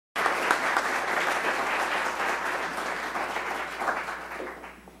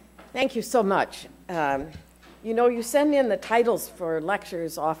Thank you so much. You know, you send in the titles for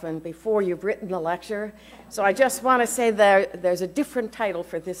lectures often before you've written the lecture, so I just want to say there's a different title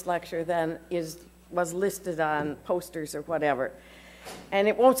for this lecture than was listed on posters or whatever. And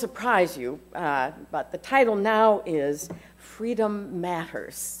it won't surprise you, but the title now is Freedom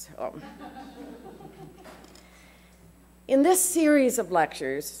Matters. In this series of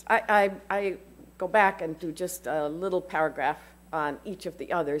lectures, I go back and do just a little paragraph on each of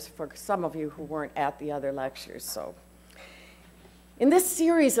the others for some of you who weren't at the other lectures. So, in this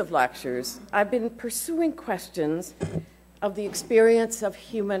series of lectures, I've been pursuing questions of the experience of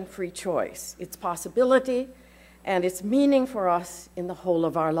human free choice, its possibility, and its meaning for us in the whole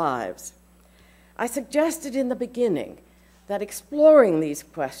of our lives. I suggested in the beginning that exploring these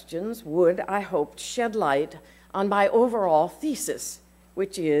questions would, I hoped, shed light on my overall thesis,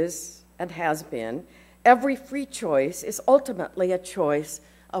 which is, and has been, every free choice is ultimately a choice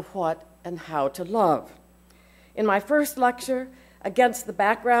of what and how to love. In my first lecture, against the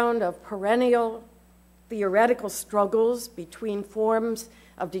background of perennial theoretical struggles between forms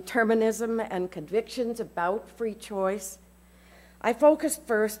of determinism and convictions about free choice, I focused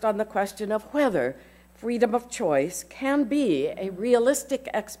first on the question of whether freedom of choice can be a realistic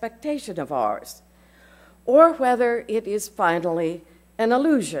expectation of ours, or whether it is finally an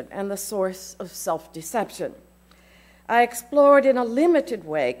illusion and the source of self-deception. I explored in a limited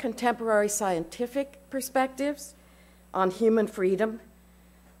way contemporary scientific perspectives on human freedom,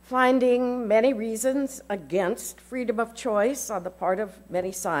 finding many reasons against freedom of choice on the part of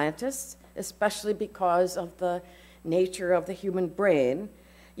many scientists, especially because of the nature of the human brain,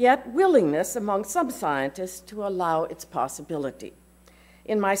 yet willingness among some scientists to allow its possibility.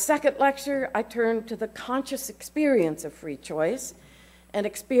 In my second lecture, I turned to the conscious experience of free choice, an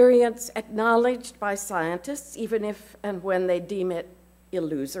experience acknowledged by scientists, even if and when they deem it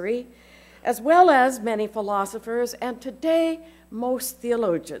illusory, as well as many philosophers, and today, most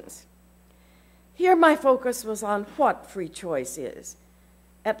theologians. Here, my focus was on what free choice is,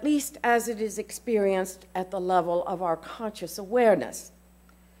 at least as it is experienced at the level of our conscious awareness.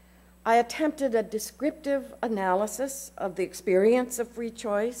 I attempted a descriptive analysis of the experience of free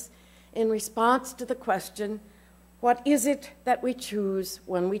choice in response to the question, what is it that we choose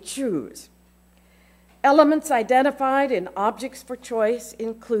when we choose? Elements identified in objects for choice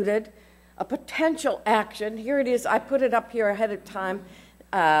included a potential action. Here it is. I put it up here ahead of time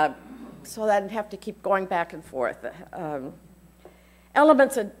so that I didn't have to keep going back and forth.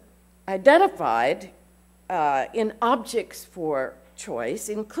 Elements identified in objects for choice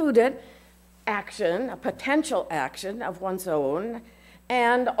included action, a potential action of one's own,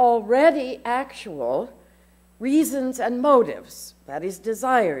 and already actual reasons and motives, that is,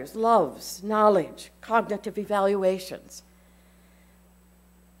 desires, loves, knowledge, cognitive evaluations.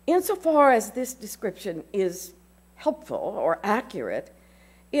 Insofar as this description is helpful or accurate,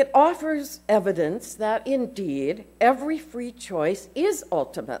 it offers evidence that indeed every free choice is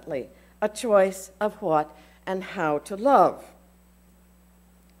ultimately a choice of what and how to love.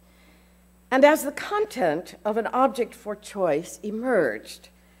 And as the content of an object for choice emerged,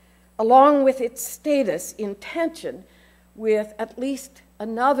 along with its status in tension with at least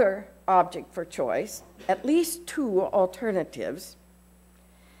another object for choice, at least two alternatives,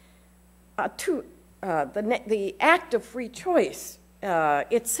 the act of free choice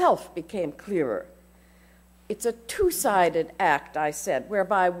itself became clearer. It's a two-sided act, I said,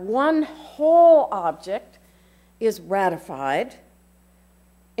 whereby one whole object is ratified,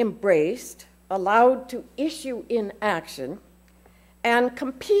 embraced, allowed to issue in action, and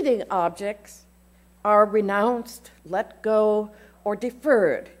competing objects are renounced, let go, or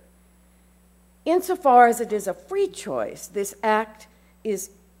deferred. Insofar as it is a free choice, this act is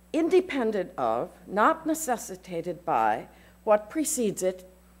independent of, not necessitated by, what precedes it,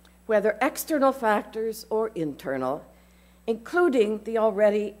 whether external factors or internal, including the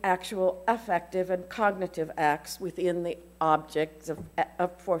already actual affective and cognitive acts within the objects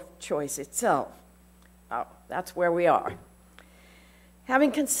for choice itself. Oh, that's where we are.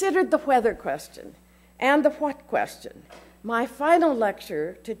 Having considered the whether question and the what question, my final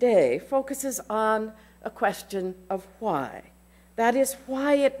lecture today focuses on a question of why. That is,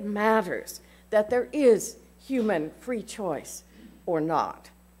 why it matters that there is human free choice or not.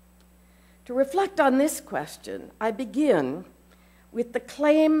 To reflect on this question, I begin with the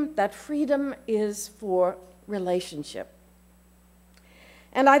claim that freedom is for relationship.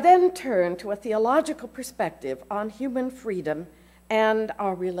 And I then turn to a theological perspective on human freedom and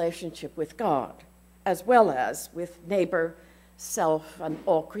our relationship with God, as well as with neighbor, self, and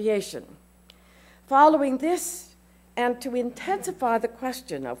all creation. Following this, And to intensify the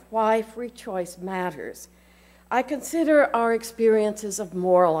question of why free choice matters, I consider our experiences of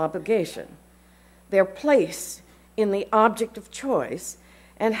moral obligation, their place in the object of choice,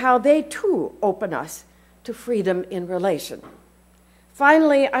 and how they too open us to freedom in relation.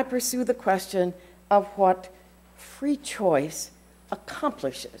 Finally, I pursue the question of what free choice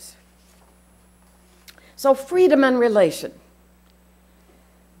accomplishes. So, freedom and relation.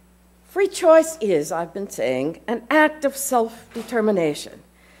 Free choice is, I've been saying, an act of self-determination,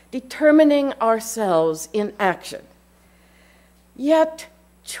 determining ourselves in action. Yet,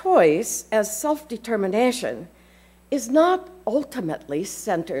 choice as self-determination is not ultimately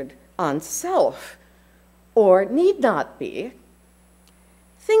centered on self, or need not be.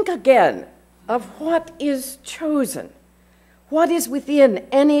 Think again of what is chosen, what is within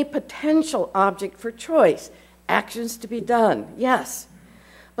any potential object for choice, actions to be done, yes,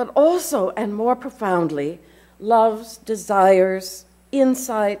 but also and more profoundly, loves, desires,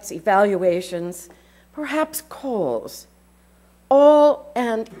 insights, evaluations, perhaps calls, all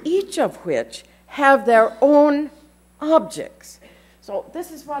and each of which have their own objects. So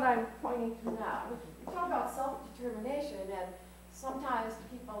this is what I'm pointing to now. We talk about self-determination, and sometimes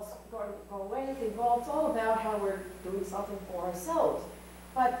people go away and think, well, it's all about how we're doing something for ourselves.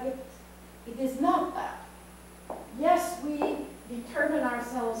 But it is not that. Yes, we determine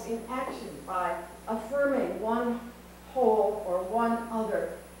ourselves in action by affirming one whole or one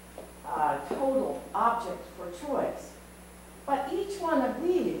other total object for choice. But each one of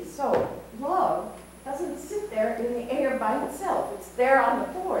these, so love doesn't sit there in the air by itself. It's there on the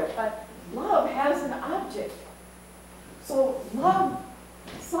board, but love has an object. So love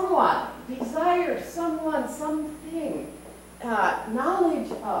someone, desire someone, something,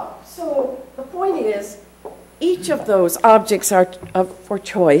 knowledge of. So the point is, each of those objects for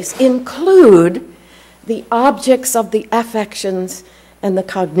choice include the objects of the affections and the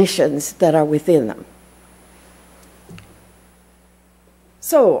cognitions that are within them.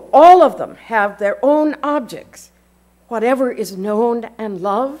 So all of them have their own objects. Whatever is known and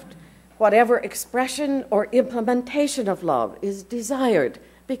loved, whatever expression or implementation of love is desired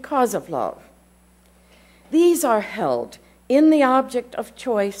because of love. These are held in the object of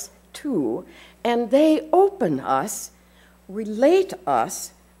choice too, and they open us, relate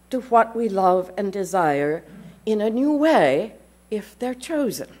us to what we love and desire in a new way if they're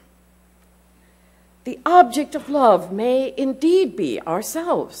chosen. The object of love may indeed be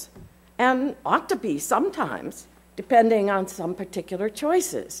ourselves, and ought to be sometimes, depending on some particular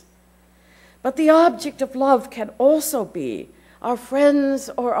choices. But the object of love can also be our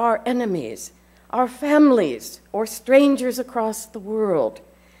friends or our enemies, our families or strangers across the world,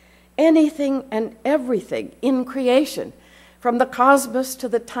 anything and everything in creation, from the cosmos to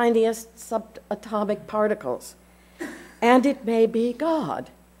the tiniest subatomic particles. And it may be God,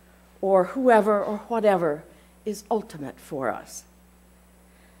 or whoever or whatever is ultimate for us.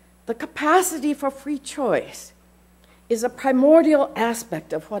 The capacity for free choice is a primordial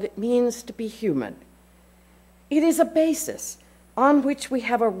aspect of what it means to be human. It is a basis on which we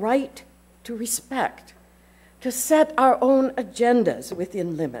have a right to respect, to set our own agendas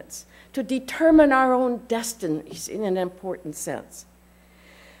within limits, to determine our own destinies in an important sense.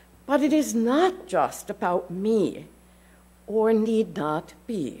 But it is not just about me, or need not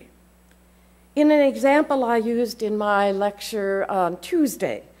be. In an example I used in my lecture on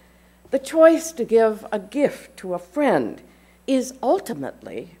Tuesday, the choice to give a gift to a friend is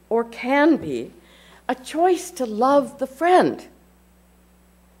ultimately, or can be, a choice to love the friend,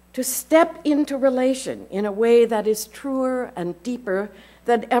 to step into relation in a way that is truer and deeper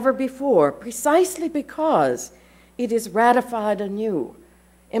than ever before, precisely because it is ratified anew,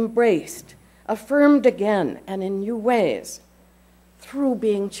 embraced, affirmed again and in new ways, through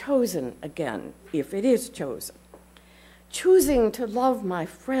being chosen again, if it is chosen. Choosing to love my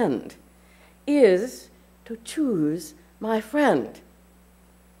friend is to choose my friend.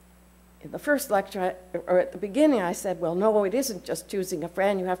 In the first lecture, or at the beginning, I said, well, no, it isn't just choosing a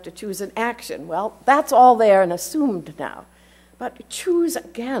friend, you have to choose an action. Well, that's all there and assumed now. But choose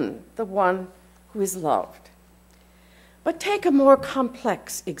again the one who is loved. But take a more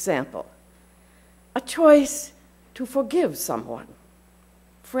complex example, a choice to forgive someone,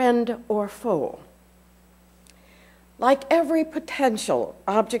 friend or foe. Like every potential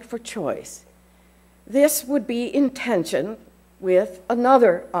object for choice, this would be in tension with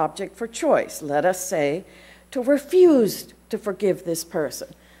another object for choice. Let us say, to refuse to forgive this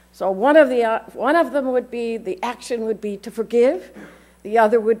person. So one of them would be, the action would be to forgive. The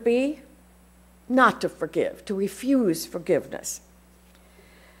other would be not to forgive, to refuse forgiveness.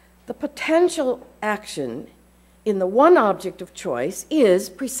 The potential action in the one object of choice is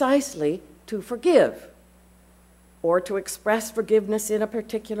precisely to forgive, or to express forgiveness in a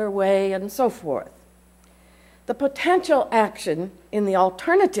particular way, and so forth. The potential action in the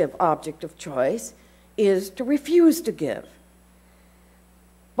alternative object of choice is to refuse to give.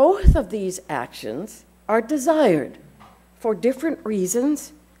 Both of these actions are desired for different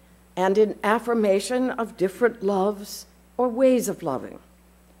reasons and in affirmation of different loves or ways of loving.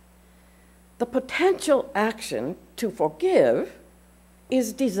 The potential action to forgive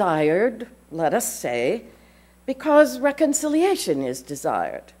is desired, let us say, because reconciliation is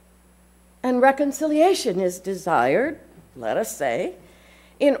desired. And reconciliation is desired, let us say,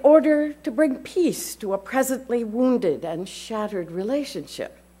 in order to bring peace to a presently wounded and shattered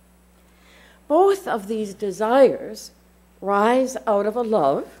relationship. Both of these desires rise out of a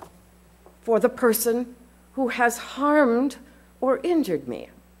love for the person who has harmed or injured me.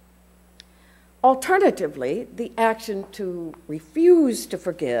 Alternatively, the action to refuse to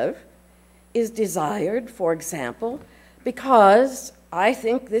forgive is desired, for example, because I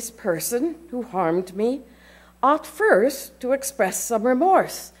think this person who harmed me ought first to express some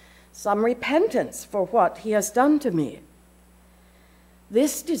remorse, some repentance for what he has done to me.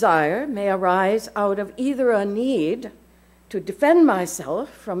 This desire may arise out of either a need to defend myself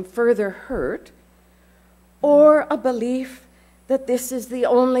from further hurt or a belief that this is the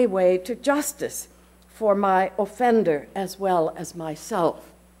only way to justice for my offender as well as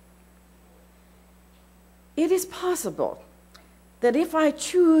myself. It is possible that if I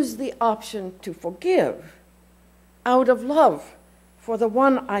choose the option to forgive out of love for the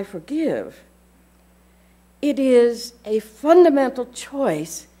one I forgive, it is a fundamental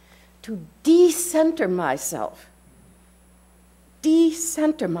choice to decenter myself, to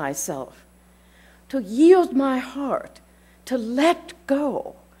yield my heart, to let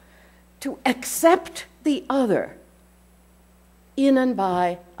go, to accept the other in and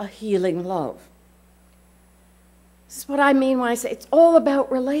by a healing love. This is what I mean when I say it's all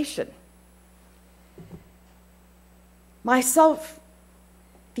about relation. My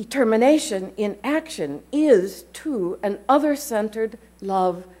self-determination in action is to an other-centered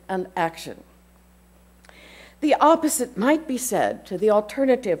love and action. The opposite might be said to the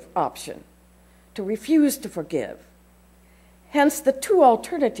alternative option, to refuse to forgive. Hence, the two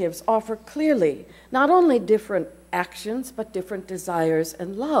alternatives offer clearly not only different actions, but different desires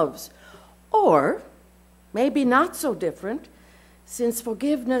and loves, or maybe not so different, since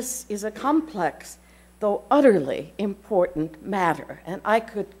forgiveness is a complex, though utterly important matter. And I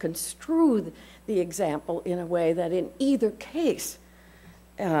could construe the example in a way that in either case,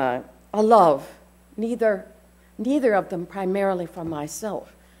 a love, neither of them primarily for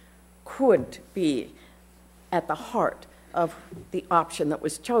myself, could be at the heart of the option that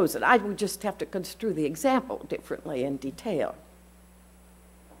was chosen. I would just have to construe the example differently in detail.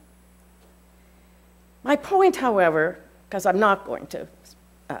 My point, however, because I'm not going to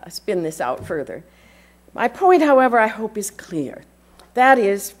spin this out further, my point, however, I hope is clear. That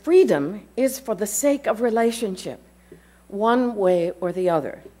is, freedom is for the sake of relationship, one way or the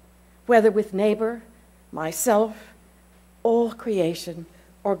other, whether with neighbor, myself, all creation,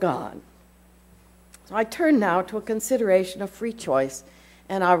 or God. So I turn now to a consideration of free choice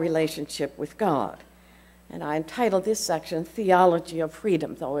and our relationship with God. And I entitled this section Theology of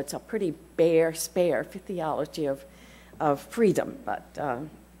Freedom, though it's a pretty spare theology of freedom, but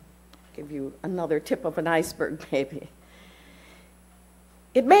give you another tip of an iceberg maybe.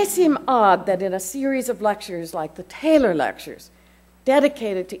 It may seem odd that in a series of lectures like the Taylor Lectures,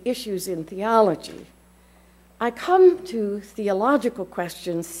 dedicated to issues in theology, I come to theological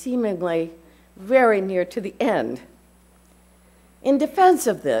questions seemingly very near to the end. In defense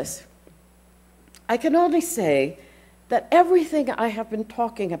of this, I can only say that everything I have been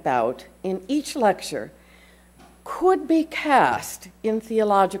talking about in each lecture could be cast in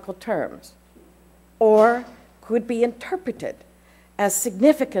theological terms, or could be interpreted as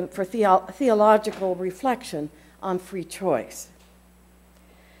significant for theological reflection on free choice.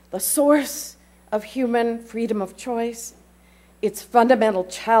 The source of human freedom of choice, its fundamental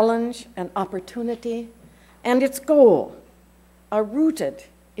challenge and opportunity, and its goal are rooted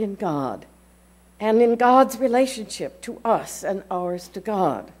in God and in God's relationship to us and ours to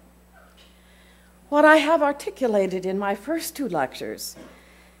God. What I have articulated in my first two lectures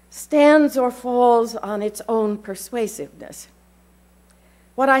stands or falls on its own persuasiveness.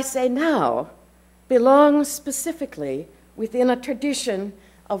 What I say now belongs specifically within a tradition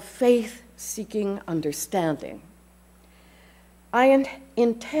of faith-seeking understanding. I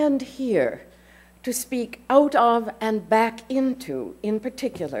intend here to speak out of and back into, in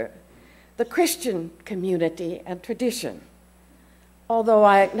particular, the Christian community and tradition, although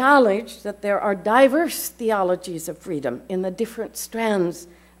I acknowledge that there are diverse theologies of freedom in the different strands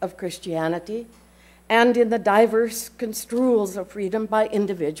of Christianity and in the diverse construals of freedom by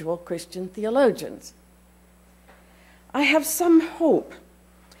individual Christian theologians. I have some hope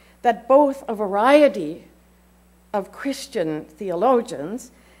that both a variety of Christian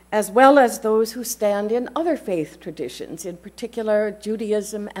theologians, as well as those who stand in other faith traditions, in particular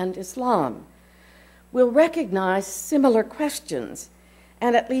Judaism and Islam, will recognize similar questions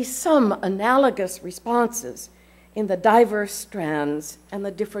and at least some analogous responses in the diverse strands and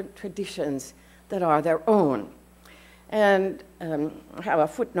the different traditions that are their own. And I have a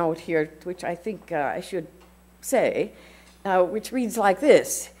footnote here, which I think I should say, which reads like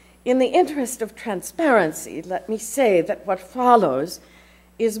this. In the interest of transparency, let me say that what follows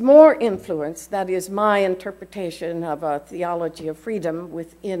is more influenced, that is my interpretation of a theology of freedom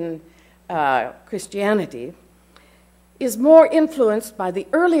within Christianity, is more influenced by the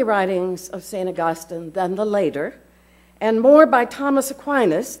early writings of St. Augustine than the later, and more by Thomas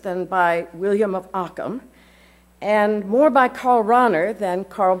Aquinas than by William of Ockham, and more by Karl Rahner than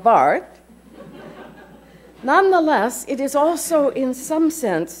Karl Barth. Nonetheless, it is also in some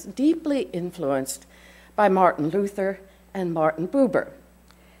sense deeply influenced by Martin Luther and Martin Buber.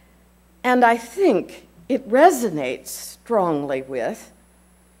 And I think it resonates strongly with,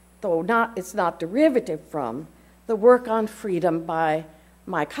 though it's not derivative from, the work on freedom by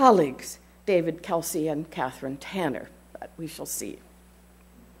my colleagues, David Kelsey and Catherine Tanner, but we shall see.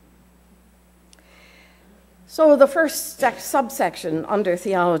 So the first subsection under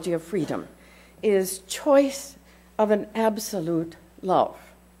Theology of Freedom is choice of an absolute love.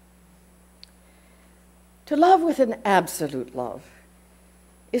 To love with an absolute love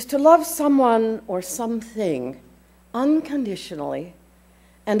is to love someone or something unconditionally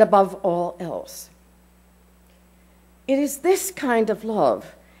and above all else. It is this kind of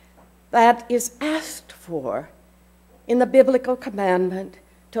love that is asked for in the biblical commandment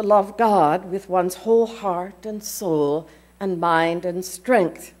to love God with one's whole heart and soul and mind and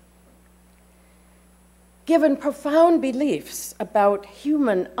strength. Given profound beliefs about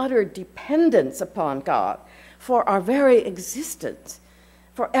human utter dependence upon God for our very existence,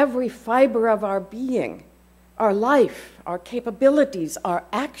 for every fiber of our being, our life, our capabilities, our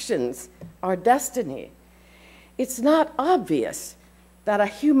actions, our destiny, it's not obvious that a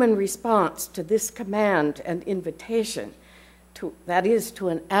human response to this command and invitation, that is, to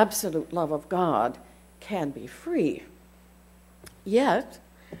an absolute love of God, can be free. Yet,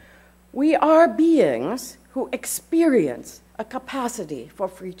 we are beings who experience a capacity for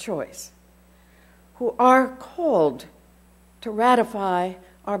free choice, who are called to ratify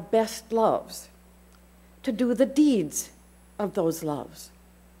our best loves, to do the deeds of those loves.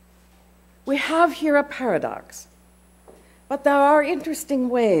 We have here a paradox, but there are interesting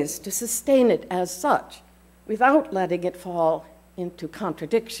ways to sustain it as such without letting it fall into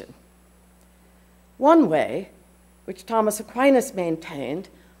contradiction. One way, which Thomas Aquinas maintained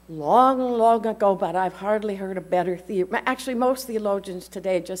long, long ago, but I've hardly heard a better theory. Actually, most theologians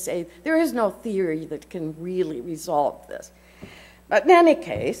today just say there is no theory that can really resolve this. But in any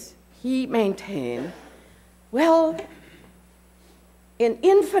case, he maintained, well, an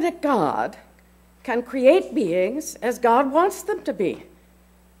infinite God can create beings as God wants them to be,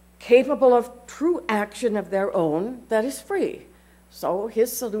 capable of true action of their own that is free. So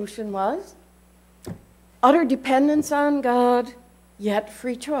his solution was utter dependence on God, yet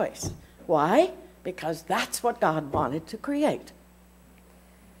free choice. Why? Because that's what God wanted to create.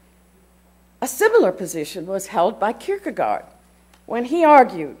 A similar position was held by Kierkegaard when he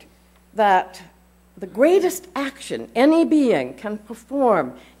argued that the greatest action any being can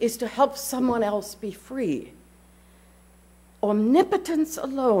perform is to help someone else be free. Omnipotence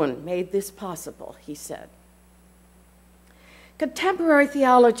alone made this possible, he said. Contemporary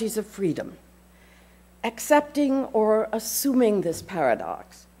theologies of freedom, accepting or assuming this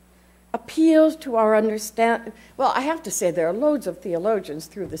paradox, appeals to our understanding. Well, I have to say there are loads of theologians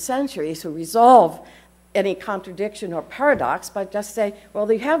through the centuries who resolve any contradiction or paradox by just saying, well,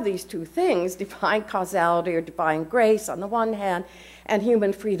 they have these two things, divine causality or divine grace on the one hand and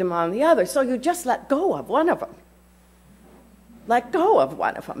human freedom on the other. So you just let go of one of them. Let go of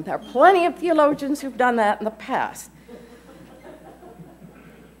one of them. There are plenty of theologians who've done that in the past.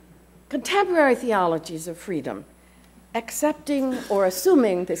 Contemporary theologies of freedom, accepting or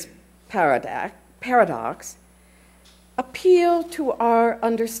assuming this paradox, appeal to our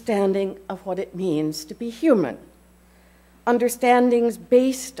understanding of what it means to be human, understandings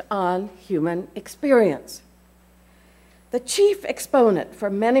based on human experience. The chief exponent for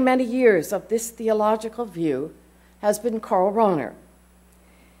many, many years of this theological view has been Karl Rahner.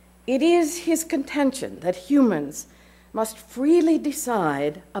 It is his contention that humans must freely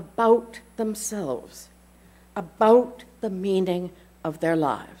decide about themselves, about the meaning of their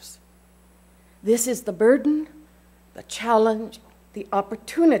lives. This is the burden, the challenge, the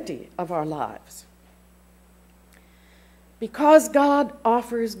opportunity of our lives. Because God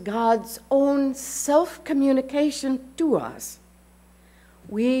offers God's own self-communication to us,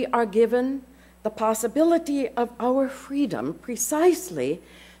 we are given the possibility of our freedom precisely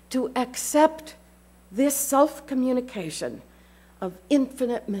to accept this self-communication of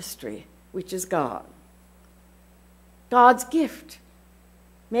infinite mystery, which is God. God's gift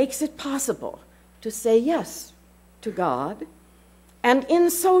makes it possible to say yes to God, and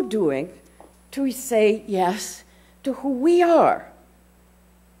in so doing, to say yes to who we are,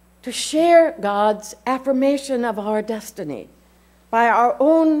 to share God's affirmation of our destiny by our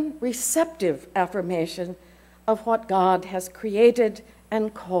own receptive affirmation of what God has created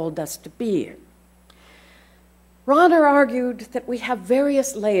and called us to be. Rahner argued that we have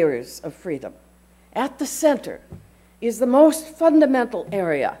various layers of freedom. At the center is the most fundamental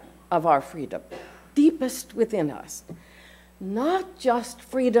area of our freedom, deepest within us. Not just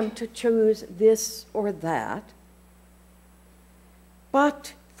freedom to choose this or that,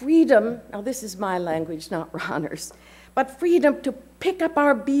 but freedom, now this is my language, not Rahner's, but freedom to pick up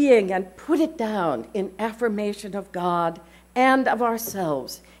our being and put it down in affirmation of God and of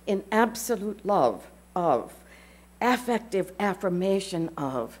ourselves, in absolute love of, affective affirmation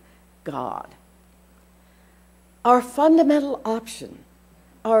of God. Our fundamental option,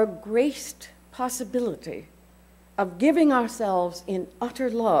 our graced possibility of giving ourselves in utter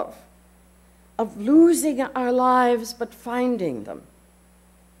love, of losing our lives but finding them,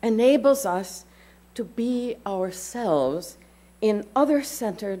 enables us to be ourselves in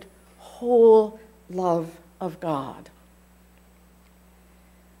other-centered, whole love of God.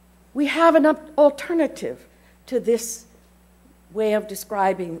 We have an alternative to this way of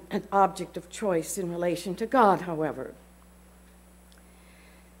describing an object of choice in relation to God, however.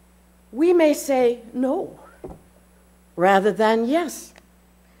 We may say no, rather than yes,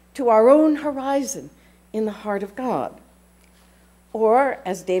 to our own horizon in the heart of God. Or,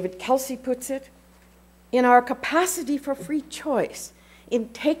 as David Kelsey puts it, in our capacity for free choice, in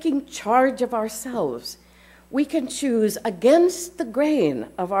taking charge of ourselves, we can choose against the grain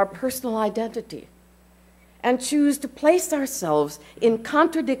of our personal identity and choose to place ourselves in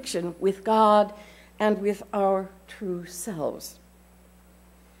contradiction with God and with our true selves.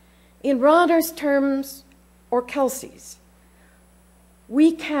 In Rahner's terms, or Kelsey's,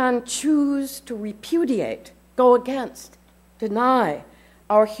 we can choose to repudiate, go against, deny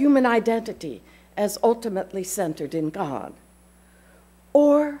our human identity as ultimately centered in God.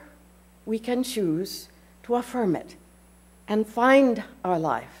 Or we can choose to affirm it and find our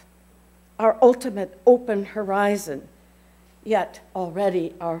life, our ultimate open horizon, yet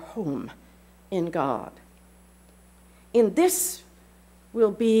already our home in God. In this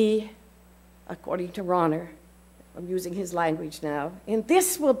will be, according to Rahner, I'm using his language now, in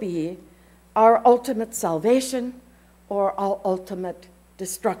this will be our ultimate salvation or our ultimate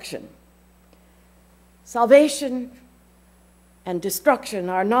destruction. Salvation and destruction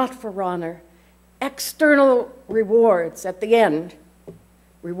are not, for Rahner, external rewards at the end,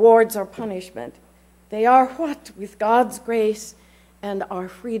 rewards or punishment. They are what, with God's grace and our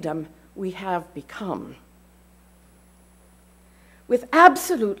freedom, we have become. With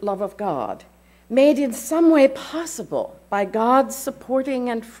absolute love of God, made in some way possible by God's supporting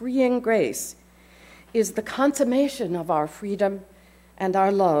and freeing grace, is the consummation of our freedom and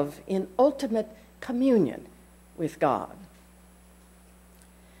our love in ultimate communion with God.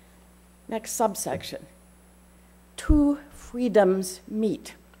 Next subsection, two freedoms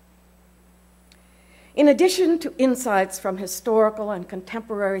meet. In addition to insights from historical and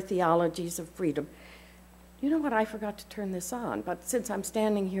contemporary theologies of freedom, you know what, I forgot to turn this on, but since I'm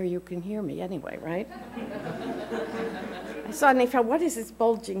standing here, you can hear me anyway, right? I suddenly felt, what is this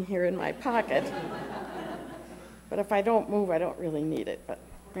bulging here in my pocket? But if I don't move, I don't really need it, but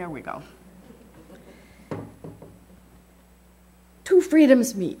there we go. Two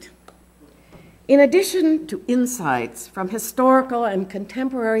freedoms meet. In addition to insights from historical and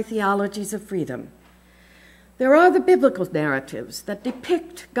contemporary theologies of freedom, there are the biblical narratives that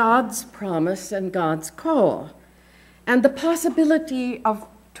depict God's promise and God's call, and the possibility of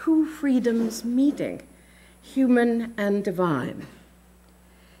two freedoms meeting, human and divine.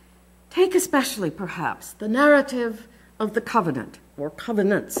 Take especially, perhaps, the narrative of the covenant, or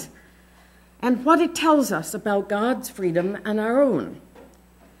covenants, and what it tells us about God's freedom and our own.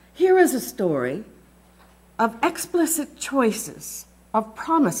 Here is a story of explicit choices, of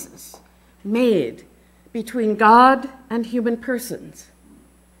promises made between God and human persons.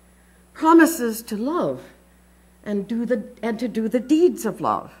 Promises to love and to do the deeds of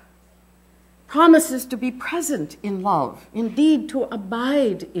love. Promises to be present in love, indeed to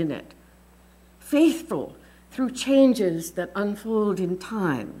abide in it, faithful through changes that unfold in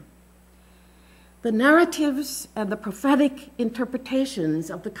time. The narratives and the prophetic interpretations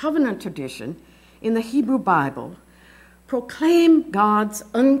of the covenant tradition in the Hebrew Bible proclaim God's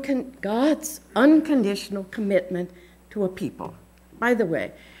unconditional commitment to a people. By the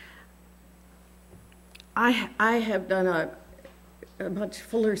way, I have done a much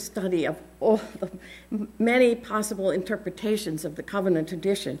fuller study of all the many possible interpretations of the covenant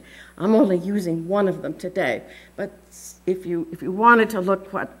tradition. I'm only using one of them today. But if you wanted to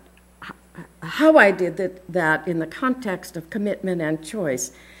look how I did that in the context of commitment and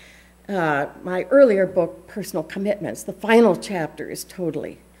choice, my earlier book, Personal Commitments, the final chapter is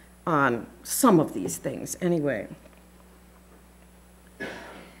totally on some of these things anyway.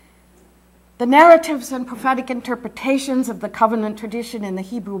 The narratives and prophetic interpretations of the covenant tradition in the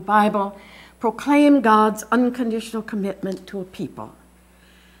Hebrew Bible proclaim God's unconditional commitment to a people.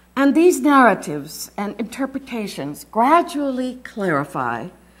 And these narratives and interpretations gradually clarify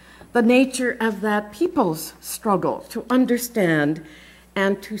the nature of that people's struggle to understand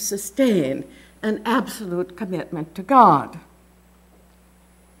and to sustain an absolute commitment to God.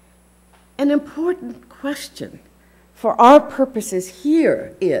 An important question for our purposes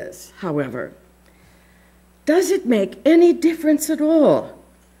here is, however, does it make any difference at all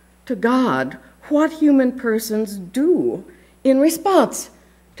to God what human persons do in response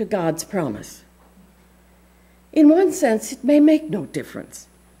to God's promise? In one sense, it may make no difference.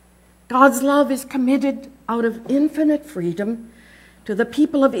 God's love is committed out of infinite freedom to the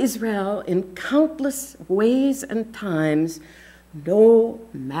people of Israel in countless ways and times, no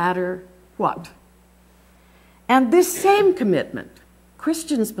matter what. And this same commitment,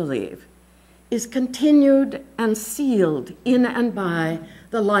 Christians believe, is continued and sealed in and by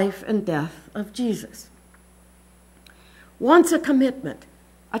the life and death of Jesus. Once a commitment,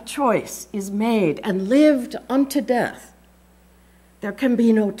 a choice is made and lived unto death, there can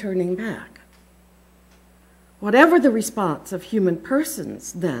be no turning back. Whatever the response of human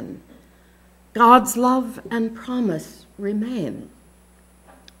persons, then, God's love and promise remain.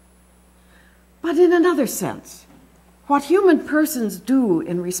 But in another sense, what human persons do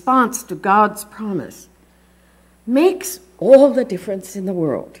in response to God's promise makes all the difference in the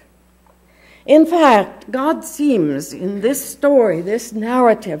world. In fact, God seems in this story, this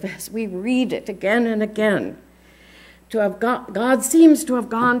narrative, as we read it again and again, God seems to have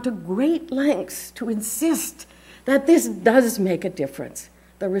gone to great lengths to insist that this does make a difference,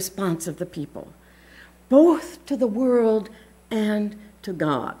 the response of the people, both to the world and to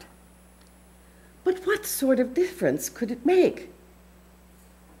God. But what sort of difference could it make?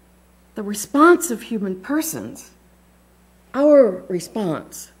 The response of human persons, our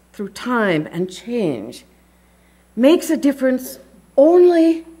response through time and change, makes a difference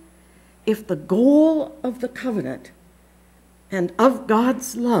only if the goal of the covenant and of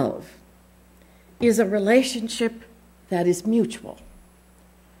God's love is a relationship that is mutual.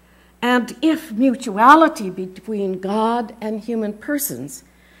 And if mutuality between God and human persons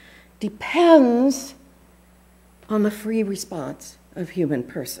depends on the free response of human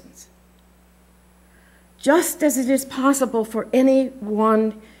persons. Just as it is possible for any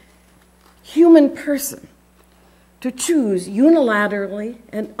one human person to choose unilaterally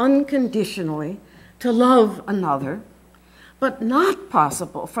and unconditionally to love another, but not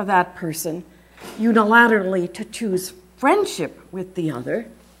possible for that person unilaterally to choose friendship with the other,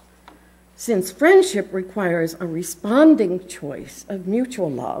 since friendship requires a responding choice of mutual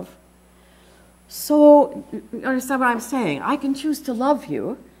love. So, you understand what I'm saying? I can choose to love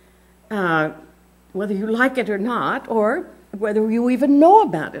you, whether you like it or not, or whether you even know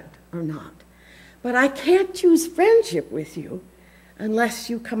about it or not. But I can't choose friendship with you unless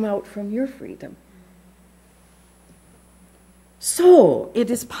you come out from your freedom. So, it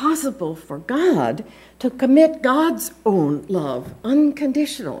is possible for God to commit God's own love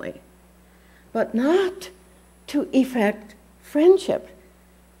unconditionally, but not to effect friendship,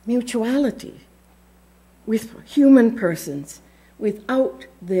 mutuality with human persons without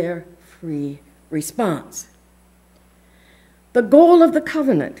their free response. The goal of the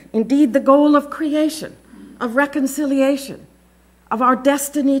covenant, indeed the goal of creation, of reconciliation, of our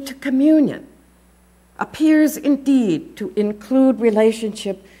destiny to communion, appears indeed to include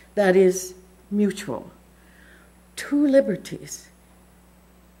relationship that is mutual. Two liberties,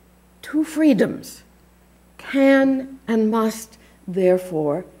 two freedoms can and must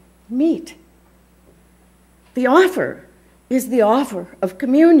therefore meet. The offer is the offer of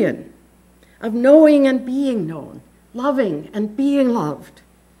communion, of knowing and being known, loving and being loved.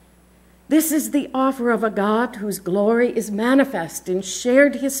 This is the offer of a God whose glory is manifest in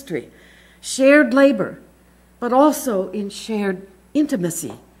shared history, shared labor, but also in shared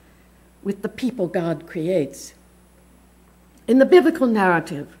intimacy with the people God creates. In the biblical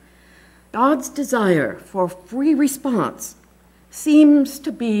narrative, God's desire for free response seems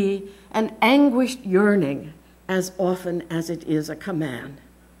to be an anguished yearning as often as it is a command.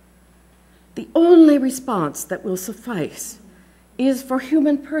 The only response that will suffice is for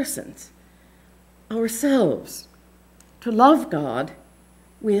human persons, ourselves, to love God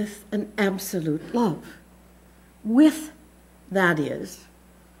with an absolute love, with, that is,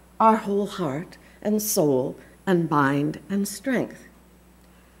 our whole heart and soul and mind and strength.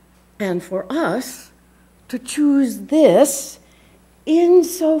 And for us to choose this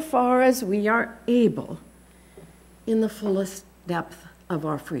insofar as we are able in the fullest depth of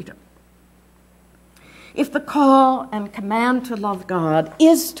our freedom. If the call and command to love God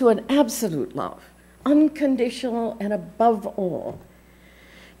is to an absolute love, unconditional and above all,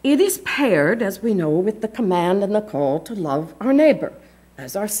 it is paired, as we know, with the command and the call to love our neighbor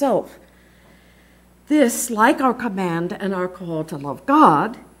as ourselves. This, like our command and our call to love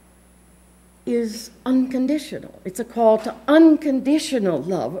God, is unconditional. It's a call to unconditional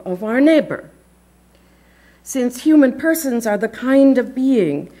love of our neighbor. Since human persons are the kind of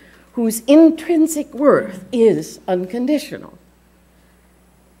being whose intrinsic worth is unconditional.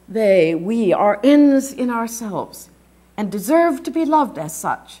 We are ends in ourselves and deserve to be loved as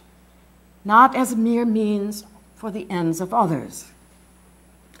such, not as a mere means for the ends of others.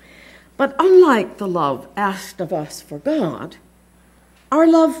 But unlike the love asked of us for God, our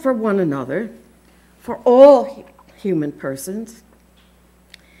love for one another, for all human persons,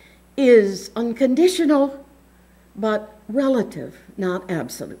 is unconditional but relative, not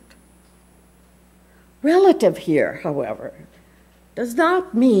absolute. Relative here, however, does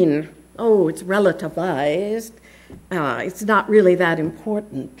not mean, it's relativized, it's not really that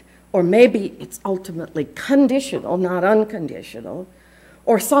important, or maybe it's ultimately conditional, not unconditional,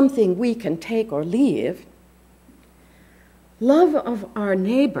 or something we can take or leave. Love of our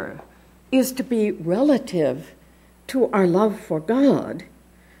neighbor is to be relative to our love for God,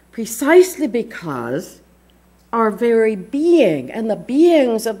 precisely because our very being and the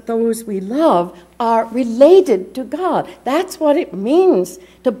beings of those we love are related to God. That's what it means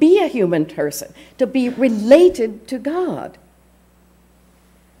to be a human person, to be related to God.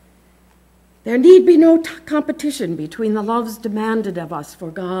 There need be no competition between the loves demanded of us for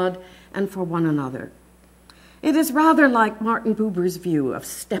God and for one another. It is rather like Martin Buber's view of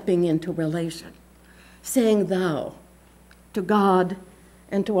stepping into relation, saying thou to God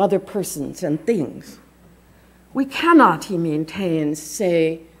and to other persons and things. We cannot, he maintains,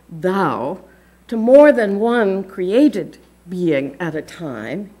 say thou to more than one created being at a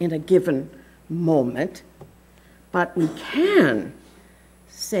time in a given moment, but we can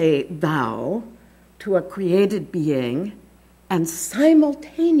say thou to a created being and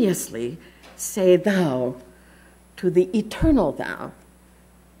simultaneously say thou to the eternal thou,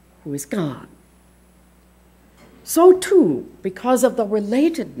 who is God. So too, because of the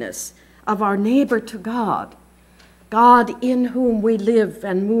relatedness of our neighbor to God, God in whom we live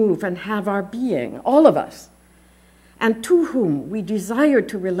and move and have our being, all of us, and to whom we desire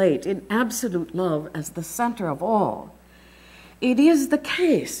to relate in absolute love as the center of all, it is the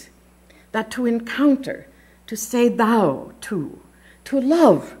case that to encounter, to say thou to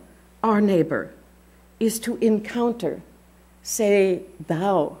love our neighbor, is to encounter, say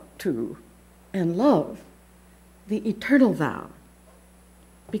thou to, and love the eternal thou,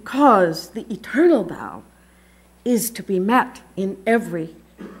 because the eternal thou is to be met in every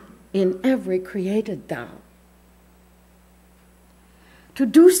created thou. To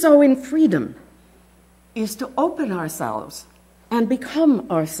do so in freedom is to open ourselves and become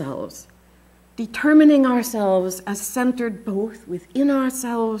ourselves, determining ourselves as centered both within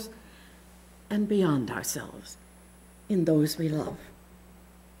ourselves and beyond ourselves, in those we love.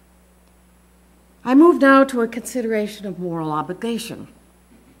 I move now to a consideration of moral obligation.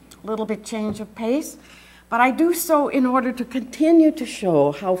 A little bit change of pace, but I do so in order to continue to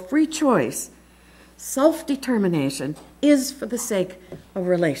show how free choice, self-determination, is for the sake of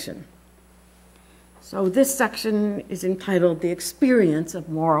relation. So this section is entitled The Experience of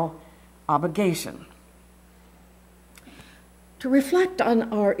Moral Obligation. To reflect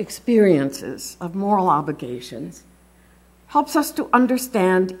on our experiences of moral obligations helps us to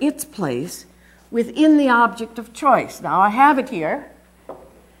understand its place within the object of choice. Now, I have it here,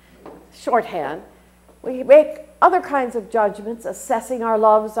 shorthand. We make other kinds of judgments, assessing our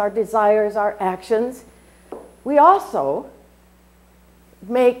loves, our desires, our actions. We also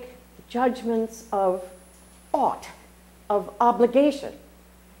make judgments of ought, of obligation.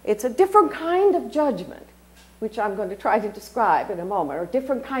 It's a different kind of judgment, which I'm going to try to describe in a moment, or a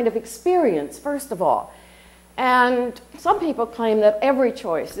different kind of experience, first of all. And some people claim that every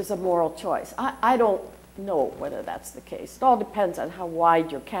choice is a moral choice. I don't know whether that's the case. It all depends on how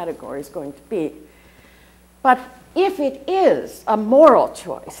wide your category is going to be. But if it is a moral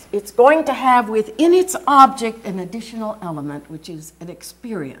choice, it's going to have within its object an additional element, which is an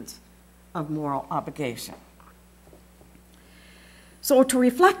experience of moral obligation. So to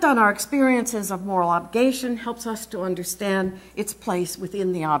reflect on our experiences of moral obligation helps us to understand its place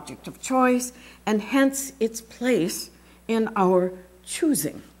within the object of choice, and hence its place in our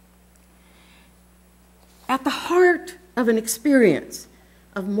choosing. At the heart of an experience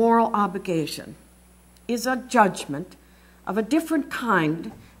of moral obligation is a judgment of a different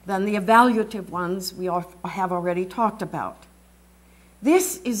kind than the evaluative ones we have already talked about.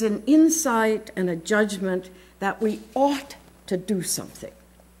 This is an insight and a judgment that we ought to do something.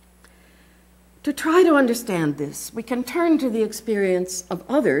 To try to understand this, we can turn to the experience of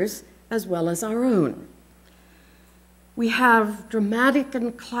others as well as our own. We have dramatic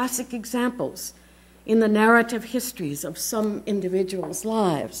and classic examples in the narrative histories of some individuals'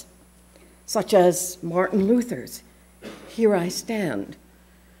 lives, such as Martin Luther's "Here I Stand,"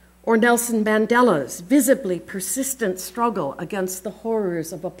 or Nelson Mandela's visibly persistent struggle against the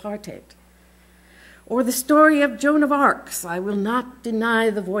horrors of apartheid, or the story of Joan of Arc's "I will not deny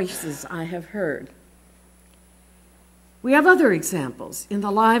the voices I have heard." We have other examples in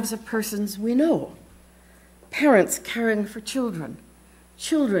the lives of persons we know: parents caring for children,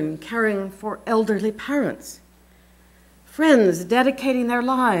 children caring for elderly parents, friends dedicating their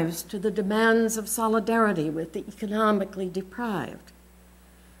lives to the demands of solidarity with the economically deprived,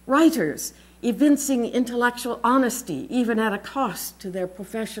 writers evincing intellectual honesty even at a cost to their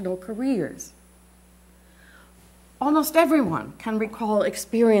professional careers. Almost everyone can recall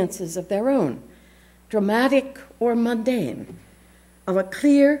experiences of their own, dramatic or mundane, of a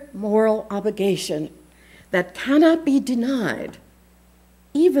clear moral obligation that cannot be denied,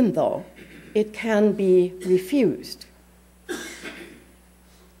 even though it can be refused.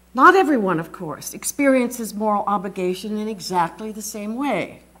 Not everyone, of course, experiences moral obligation in exactly the same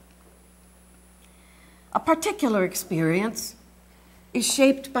way. A particular experience is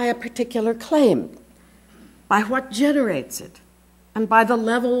shaped by a particular claim, by what generates it, and by the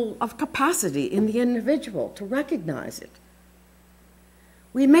level of capacity in the individual to recognize it.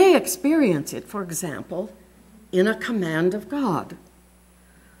 We may experience it, for example, in a command of God,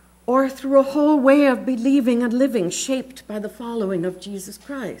 or through a whole way of believing and living shaped by the following of Jesus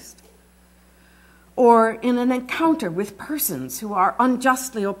Christ, or in an encounter with persons who are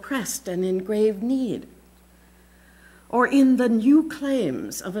unjustly oppressed and in grave need, or in the new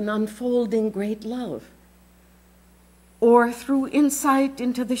claims of an unfolding great love, or through insight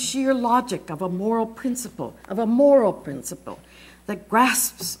into the sheer logic of a moral principle that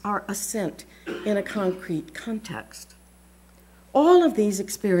grasps our assent in a concrete context. All of these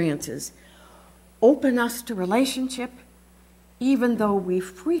experiences open us to relationship, even though we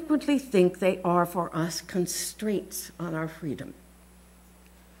frequently think they are for us constraints on our freedom.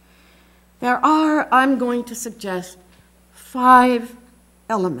 There are, I'm going to suggest, 5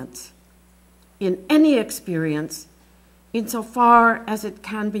 elements in any experience insofar as it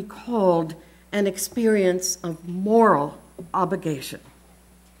can be called an experience of moral obligation.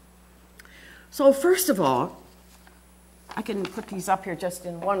 So first of all, I can put these up here just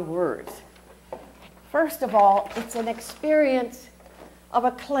in one word. First of all, it's an experience of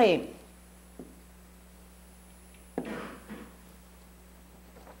a claim.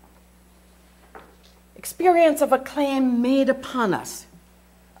 Experience of a claim made upon us,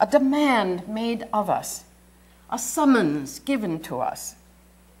 a demand made of us, a summons given to us.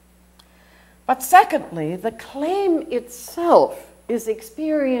 But secondly, the claim itself is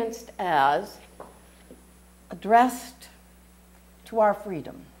experienced as addressed to our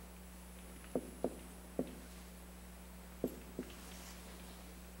freedom.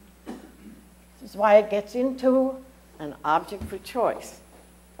 This is why it gets into an object for choice.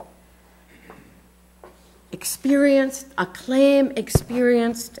 A claim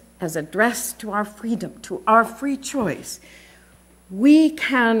experienced as addressed to our freedom, to our free choice. We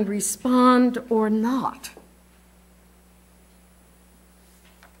can respond or not.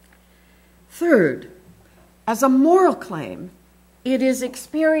 Third, as a moral claim, it is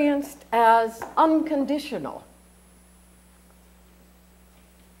experienced as unconditional.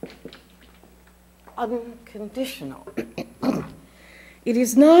 Unconditional. It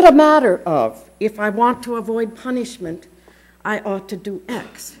is not a matter of, if I want to avoid punishment, I ought to do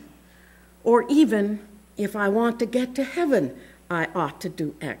X. Or even, if I want to get to heaven, I ought to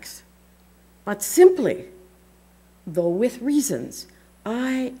do X. But simply, though with reasons,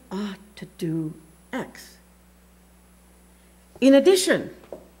 I ought to do X. In addition,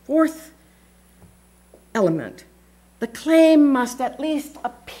 fourth element, the claim must at least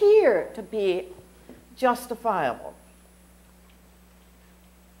appear to be justifiable.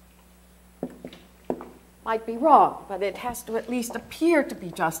 Might be wrong, but it has to at least appear to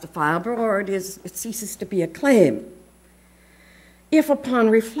be justifiable, or it ceases to be a claim. If upon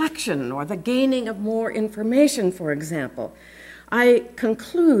reflection or the gaining of more information, for example, I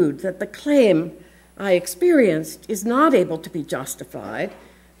conclude that the claim I experienced is not able to be justified,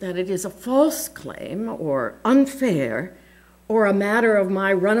 that it is a false claim or unfair, or a matter of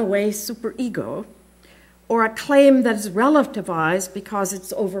my runaway superego, or a claim that is relativized because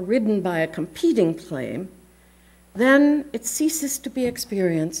it's overridden by a competing claim, then it ceases to be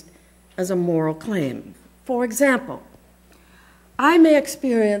experienced as a moral claim. For example, I may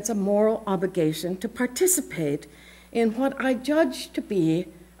experience a moral obligation to participate in what I judge to be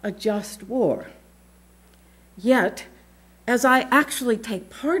a just war. Yet, as I actually take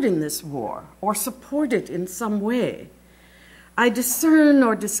part in this war or support it in some way, I discern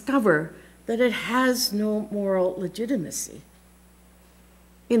or discover that it has no moral legitimacy.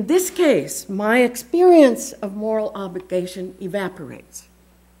 In this case, my experience of moral obligation evaporates.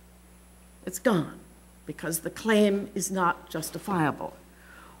 It's gone because the claim is not justifiable.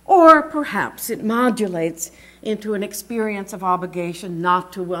 Or perhaps it modulates into an experience of obligation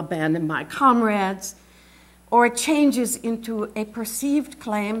not to abandon my comrades, or it changes into a perceived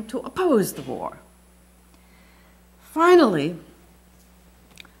claim to oppose the war. Finally,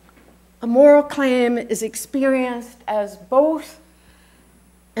 a moral claim is experienced as both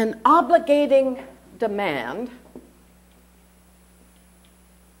an obligating demand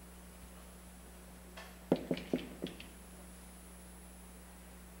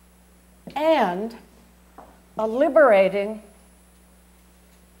and a liberating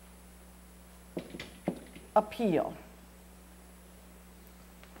appeal.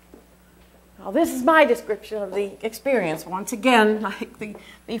 Now, this is my description of the experience. Once again, like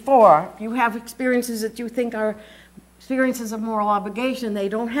before, if you have experiences that you think are experiences of moral obligation, they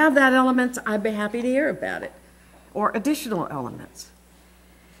don't have that element, I'd be happy to hear about it, or additional elements.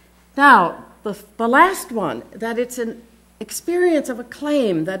 Now, the last one, that it's an experience of a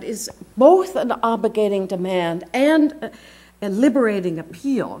claim that is both an obligating demand and a liberating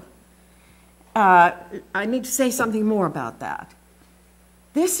appeal. I need to say something more about that.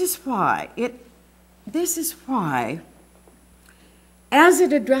 This is why, as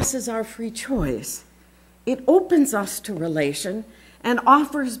it addresses our free choice, it opens us to relation and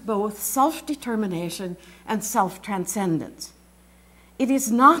offers both self-determination and self-transcendence. It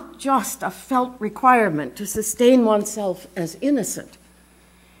is not just a felt requirement to sustain oneself as innocent.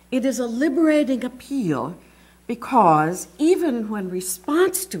 It is a liberating appeal because even when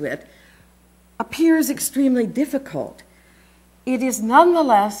response to it appears extremely difficult, it is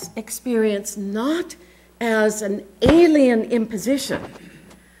nonetheless experienced not as an alien imposition,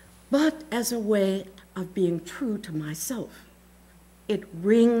 but as a way of being true to myself. It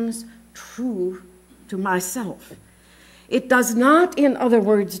rings true to myself. It does not, in other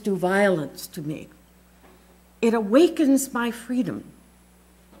words, do violence to me. It awakens my freedom,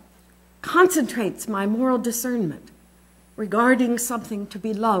 concentrates my moral discernment regarding something to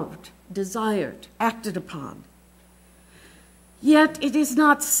be loved, desired, acted upon. Yet it is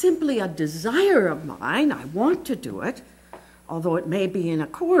not simply a desire of mine, I want to do it, although it may be in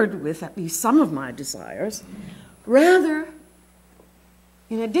accord with at least some of my desires. Rather,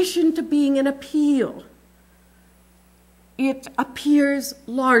 in addition to being an appeal, it appears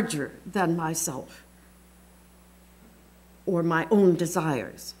larger than myself or my own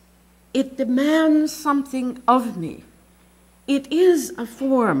desires. It demands something of me. It is a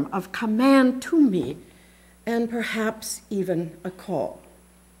form of command to me, and perhaps even a call.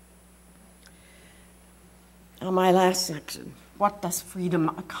 Now, my last section, what does freedom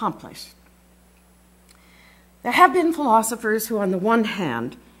accomplish? There have been philosophers who, on the one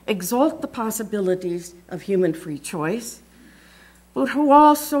hand, exalt the possibilities of human free choice, but who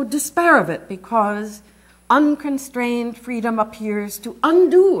also despair of it because unconstrained freedom appears to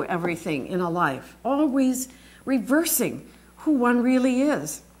undo everything in a life, always reversing who one really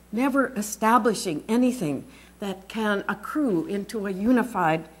is. never establishing anything that can accrue into a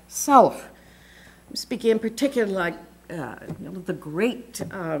unified self. I'm speaking in particular like the great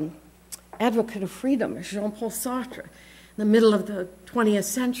advocate of freedom, Jean-Paul Sartre, in the middle of the 20th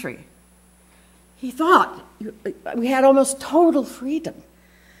century. He thought we had almost total freedom.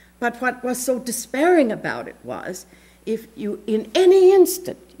 But what was so despairing about it was, if you, in any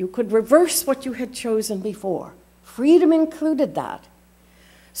instant, you could reverse what you had chosen before, freedom included that.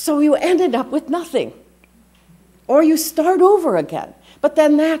 So you ended up with nothing. Or you start over again. But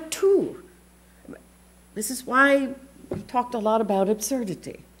then that too. This is why we talked a lot about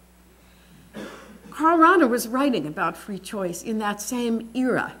absurdity. Karl Rahner was writing about free choice in that same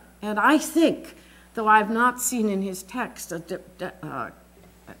era. And I think, though I've not seen in his text an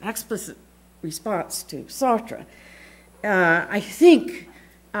explicit response to Sartre, I think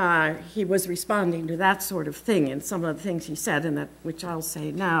he was responding to that sort of thing in some of the things he said, and that which I'll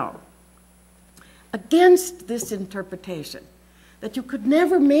say now. Against this interpretation, that you could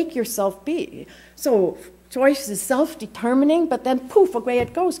never make yourself be. So choice is self-determining, but then poof, away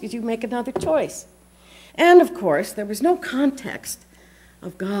it goes because you make another choice. And of course, there was no context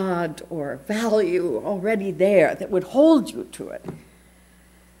of God or value already there that would hold you to it.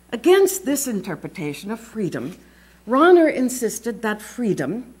 Against this interpretation of freedom, Rahner insisted that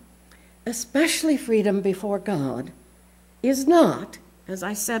freedom, especially freedom before God, is not, as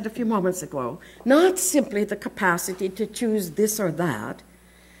I said a few moments ago, not simply the capacity to choose this or that.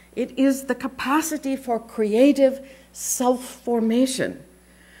 It is the capacity for creative self-formation,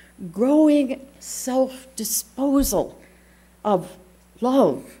 growing self-disposal of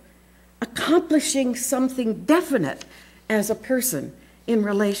love, accomplishing something definite as a person in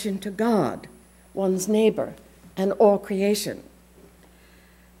relation to God, one's neighbor, and all creation.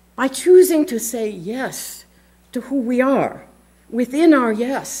 By choosing to say yes to who we are, within our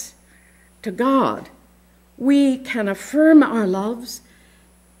yes to God, we can affirm our loves,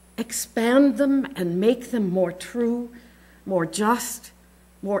 expand them, and make them more true, more just,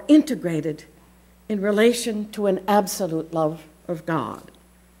 more integrated in relation to an absolute love of God.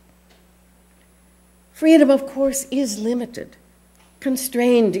 Freedom, of course, is limited,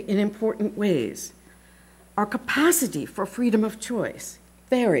 constrained in important ways. Our capacity for freedom of choice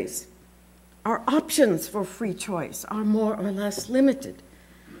varies. Our options for free choice are more or less limited.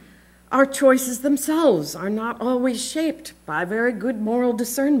 Our choices themselves are not always shaped by very good moral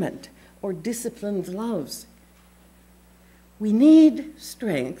discernment or disciplined loves. We need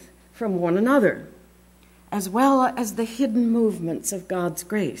strength from one another, as well as the hidden movements of God's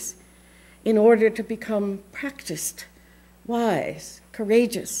grace, in order to become practiced, wise,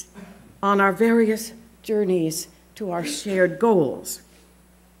 courageous on our various journeys to our shared goals.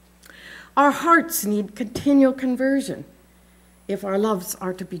 Our hearts need continual conversion if our loves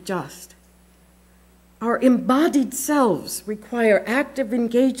are to be just. Our embodied selves require active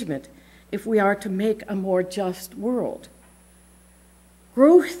engagement if we are to make a more just world.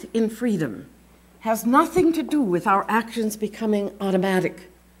 Growth in freedom has nothing to do with our actions becoming automatic,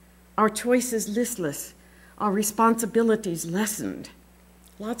 our choices listless, our responsibilities lessened.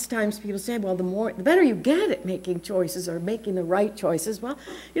 Lots of times people say, well, the better you get at making choices or making the right choices, well,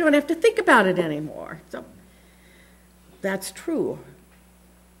 you don't have to think about it anymore. So that's true.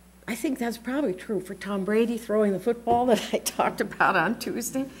 I think that's probably true for Tom Brady throwing the football that I talked about on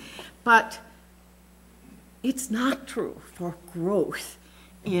Tuesday. But it's not true for growth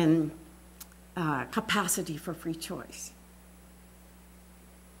in capacity for free choice.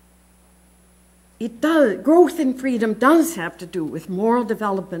 Growth in freedom does have to do with moral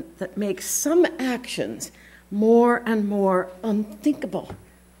development that makes some actions more and more unthinkable,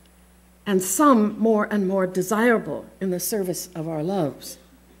 and some more and more desirable in the service of our loves.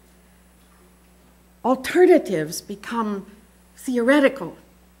 Alternatives become theoretical,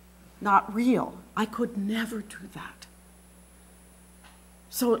 not real. I could never do that.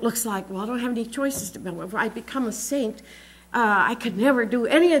 So it looks like, well, I don't have any choices to make. If I become a saint, I could never do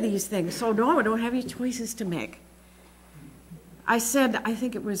any of these things. So no, I don't have any choices to make. I said, I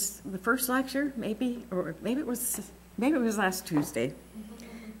think it was the first lecture, maybe it was last Tuesday,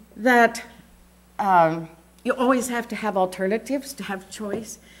 that you always have to have alternatives to have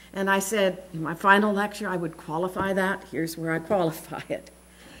choice. And I said in my final lecture, I would qualify that. Here's where I qualify it.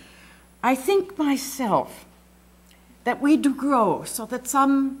 I think myself that we do grow so that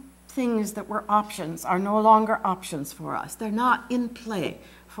some things that were options are no longer options for us. They're not in play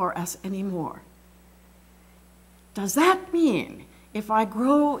for us anymore. Does that mean if I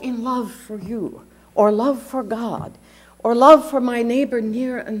grow in love for you, or love for God, or love for my neighbor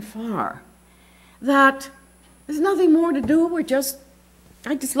near and far, that there's nothing more to do, we're just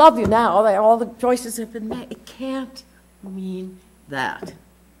I just love you now, that all the choices have been made. It can't mean that.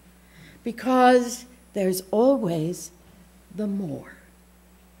 Because there's always the more.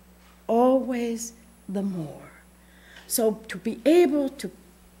 Always the more. So to be able to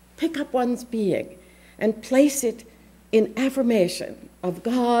pick up one's being and place it in affirmation of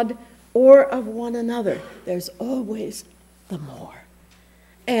God or of one another, there's always the more.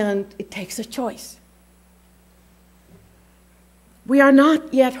 And it takes a choice. We are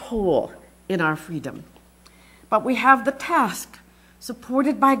not yet whole in our freedom, but we have the task,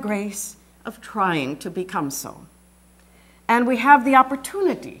 supported by grace, of trying to become so. And we have the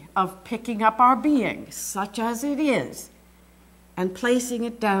opportunity of picking up our being, such as it is, and placing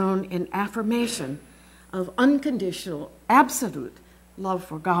it down in affirmation of unconditional, absolute love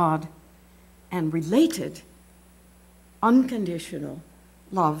for God and related, unconditional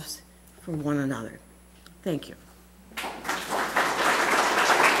loves for one another. Thank you.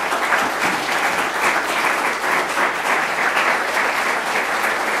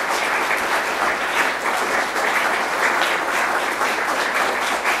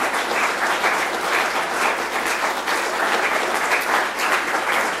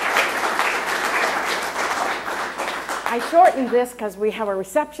 I shortened this because we have a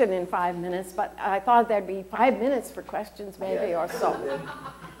reception in 5 minutes, but I thought there'd be 5 minutes for questions maybe or so.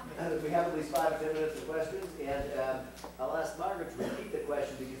 We have at least 5 to 10 minutes for questions, and I'll ask Margaret to repeat the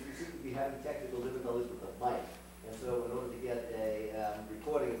question because we seem to be having technical difficulties with the mic. And so in order to get a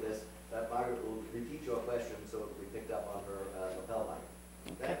recording of this, Margaret will repeat your question so it will be picked up on her lapel mic.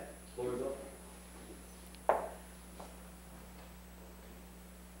 Okay? Floor is open.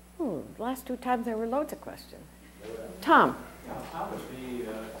 The last 2 times there were loads of questions. Tom. Yeah, I would be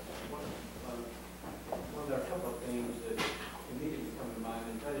there are a couple of things that immediately come to mind,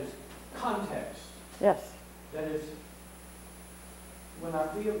 and that is context. Yes. That is, when I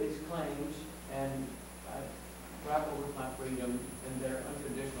feel these claims and I grapple with my freedom and their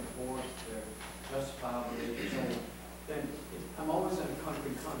unconditional force, their justifiability, and so on, then I'm always in a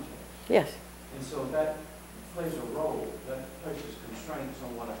concrete context. Yes. And so that plays a role, that places constraints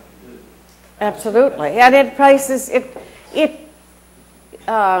on what I can do. Absolutely, and it places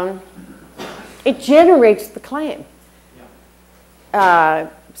it generates the claim.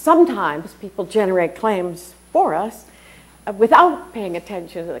 Sometimes people generate claims for us without paying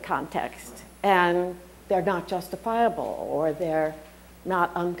attention to the context, and they're not justifiable, or they're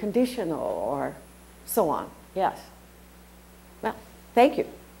not unconditional, or so on. Yes. Well, thank you.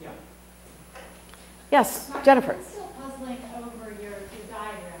 Yeah. Yes, Jennifer. I'm still puzzling over your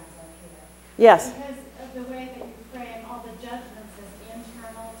diagrams up here. Yes. Because of the way that you frame all the judgments as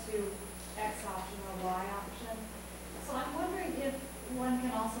internal to X option or Y option. So I'm wondering if one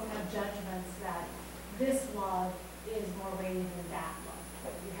can also have judgments that this love is more weighty than that love.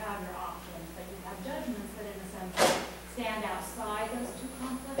 But you have your options, but you have judgments that in a sense stand outside those two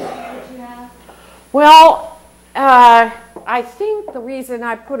conflicts that you have. Well, I think the reason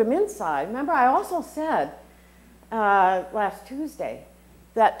I put them inside, remember I also said last Tuesday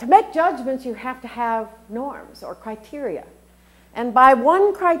that to make judgments you have to have norms or criteria. And by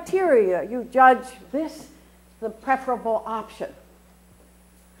one criteria you judge this the preferable option.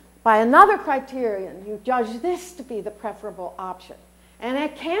 By another criterion you judge this to be the preferable option. And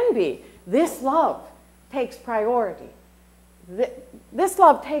it can be this love takes priority. This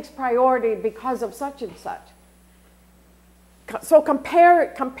love takes priority because of such and such. So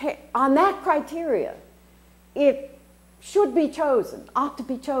compare on that criteria, it should be chosen, ought to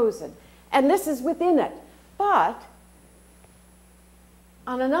be chosen, and this is within it. But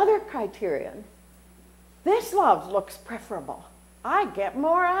on another criterion, this love looks preferable. I get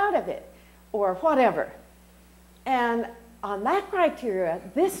more out of it, or whatever. And on that criteria,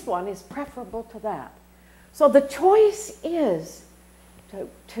 this one is preferable to that. So the choice is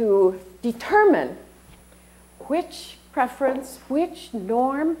to determine which preference, which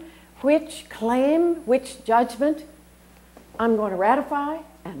norm, which claim, which judgment I'm going to ratify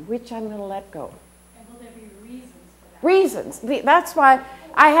and which I'm going to let go. And will there be reasons for that? Reasons. That's why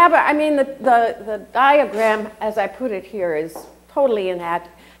I have, the diagram as I put it here is totally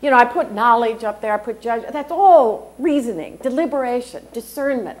inaccurate. I put knowledge up there, I put judgment. That's all reasoning, deliberation,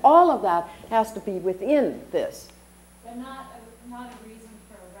 discernment. All of that has to be within this. But not a reason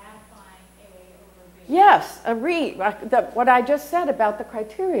for ratifying A over B. Yes, what I just said about the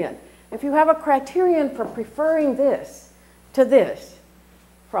criterion. If you have a criterion for preferring this to this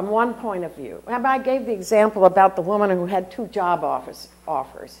from one point of view. I gave the example about the woman who had 2 job offers.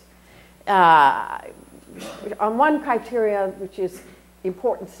 On one criteria, which is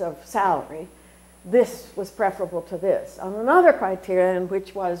importance of salary, this was preferable to this. On another criterion,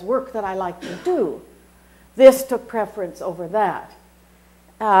 which was work that I like to do, this took preference over that.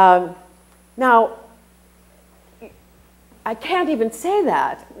 Now, I can't even say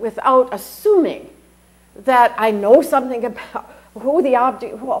that without assuming that I know something about who the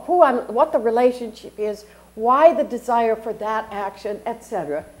object, what the relationship is, why the desire for that action,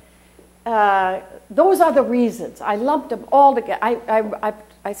 etc. Those are the reasons. I lumped them all together.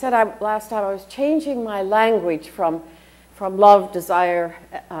 I said last time I was changing my language from love, desire,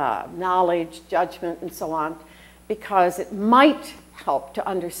 knowledge, judgment, and so on, because it might help to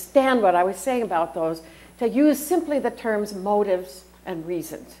understand what I was saying about those, to use simply the terms motives and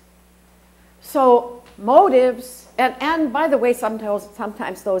reasons. So motives, and by the way,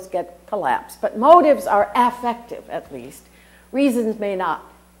 sometimes those get collapsed, but motives are affective at least. Reasons may not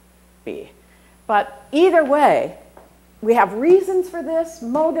be. But either way, we have reasons for this,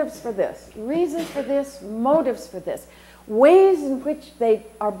 motives for this, reasons for this, motives for this. Ways in which they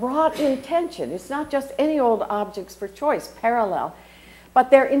are brought in tension. It's not just any old objects for choice, parallel, but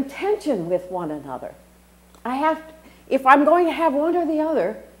they're in tension with one another. If I'm going to have one or the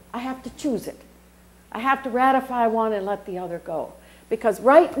other, I have to choose it. I have to ratify one and let the other go. Because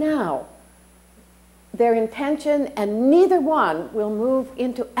right now, they're in tension, and neither one will move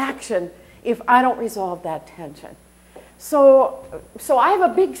into action if I don't resolve that tension. So I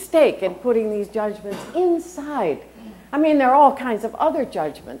have a big stake in putting these judgments inside. I mean, there are all kinds of other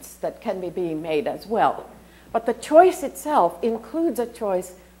judgments that can be being made as well. But the choice itself includes a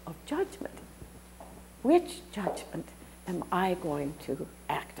choice of judgment. Which judgment am I going to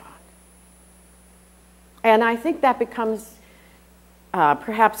act on? And I think that becomes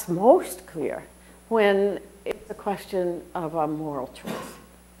perhaps most clear when it's a question of a moral choice.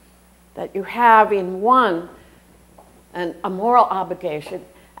 That you have in one a moral obligation.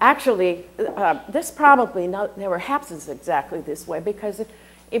 Actually, this probably never happens exactly this way, because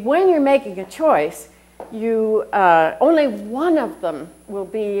when you're making a choice, only one of them will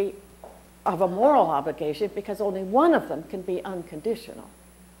be of a moral obligation, because only one of them can be unconditional.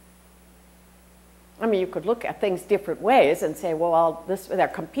 I mean, you could look at things different ways and say, well, they're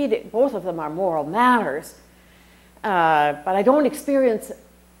competing, both of them are moral matters, but I don't experience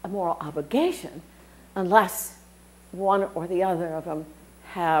a moral obligation unless one or the other of them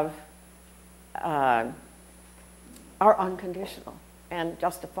are unconditional and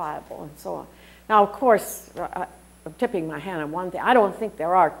justifiable and so on. Now, of course, I'm tipping my hand on one thing. I don't think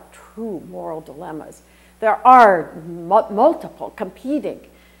there are true moral dilemmas. There are multiple competing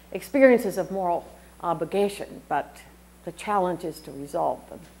experiences of moral obligation, but the challenge is to resolve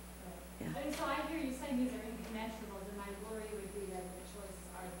them. Yeah. And so I hear you saying these are incommensurable, and my worry would be that the choice is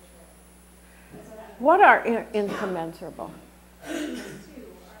arbitrary. What are incommensurable?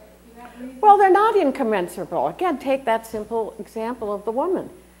 Well, they're not incommensurable. Again, take that simple example of the woman.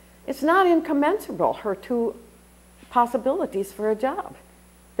 It's not incommensurable, her two possibilities for a job.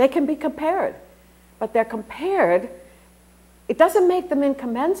 They can be compared, but they're compared. It doesn't make them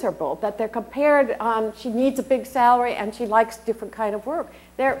incommensurable that they're compared on she needs a big salary and she likes different kind of work.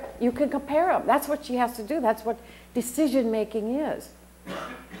 You can compare them. That's what she has to do. That's what decision making is,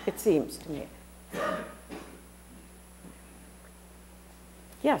 it seems to me.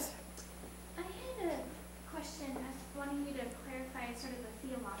 Yes? I had a question. I was wanting you to clarify sort of the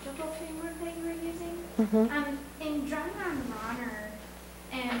theological framework that you were using. Mm-hmm. In drawing on Rahner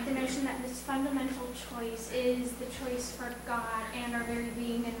and the notion that this fundamental choice is the choice for God and our very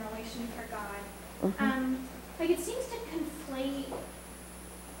being in relation for God, Mm-hmm. Like it seems to conflate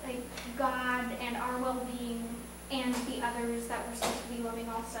like God and our well-being and the others that we're supposed to be loving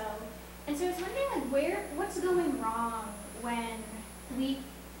also. And so I was wondering, like, what's going wrong when we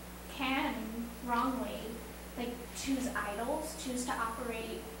can wrongly, like, choose idols, choose to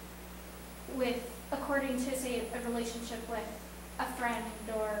operate according to, say, a relationship with a friend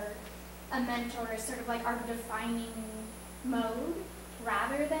or a mentor as sort of like our defining mode,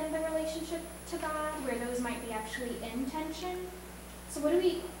 rather than the relationship to God, where those might be actually in tension. So what do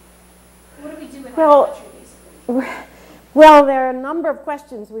we do with idolatry, basically? Well, there are a number of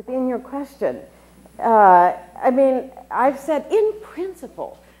questions within your question. I mean, I've said in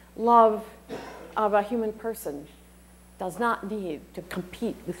principle, love of a human person does not need to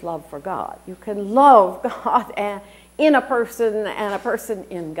compete with love for God. You can love God in a person and a person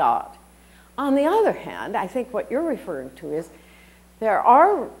in God. On the other hand, I think what you're referring to is there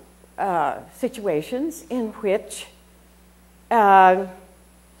are situations in which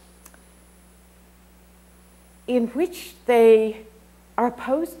they are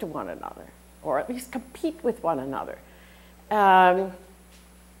opposed to one another, or at least compete with one another.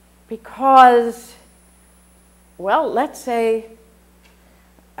 because, well, let's say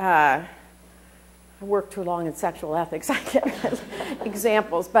I work too long in sexual ethics. I get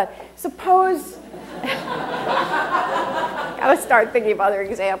examples, but suppose I would start thinking of other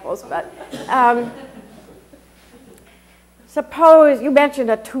examples, but suppose you mentioned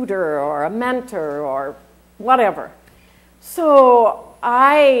a tutor or a mentor or whatever. So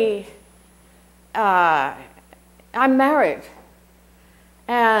I'm married,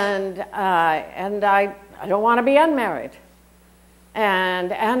 and I don't want to be unmarried,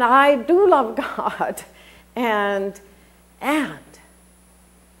 and I do love God, and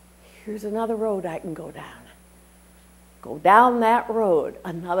here's another road I can go down. Go down that road,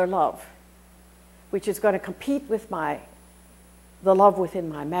 another love, which is going to compete with the love within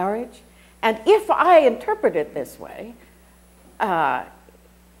my marriage. And if I interpret it this way,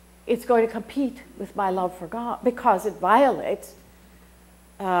 it's going to compete with my love for God because it violates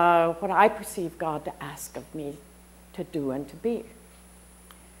what I perceive God to ask of me to do and to be.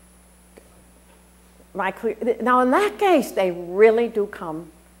 Now, in that case, they really do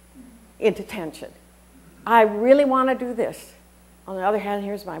come into tension. I really want to do this. On the other hand,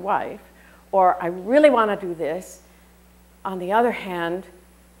 here's my wife. Or I really want to do this. On the other hand,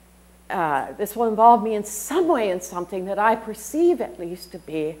 this will involve me in some way in something that I perceive at least to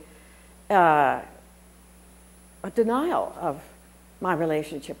be a denial of my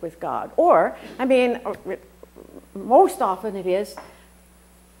relationship with God. Or, I mean, most often it is,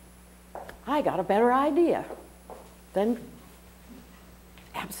 I got a better idea than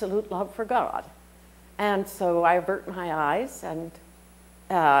absolute love for God. And so I avert my eyes and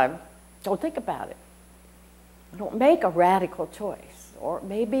don't think about it. I don't make a radical choice. Or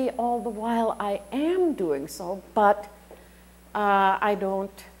maybe all the while I am doing so, but I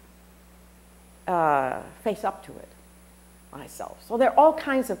don't face up to it myself. So there are all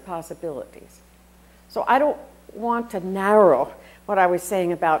kinds of possibilities. So I don't want to narrow what I was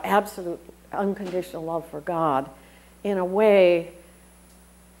saying about absolute unconditional love for God in a way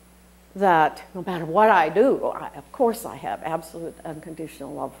that no matter what I do, of course I have absolute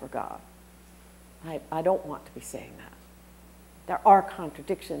unconditional love for God. I don't want to be saying that. There are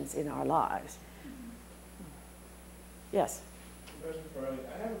contradictions in our lives. Yes? Professor Farley,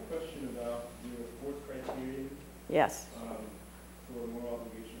 I have a question about your fourth criterion. Yes. For moral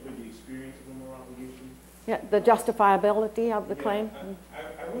obligation, or the experience of a moral obligation. Yeah, the justifiability of the claim.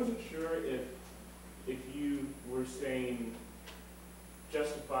 I wasn't sure if you were saying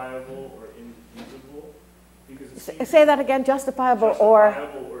justifiable or indefeasible, because Say that again. Justifiable or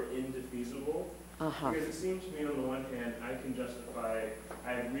indefeasible. Because it seems to me, on the one hand, I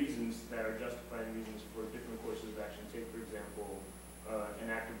have reasons that are justifying reasons for different courses of action. Take, for example,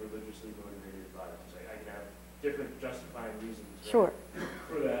 an act of religiously motivated violence. I can have different justifying reasons sure.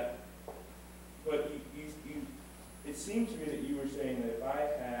 for that. But it seemed to me that you were saying that if I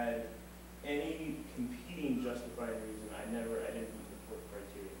had any competing justifying reason, I didn't meet the fourth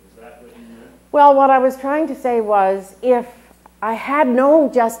criterion. Is that what you meant? Well, what I was trying to say was if I had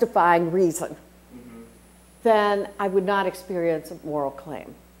no justifying reason, then I would not experience a moral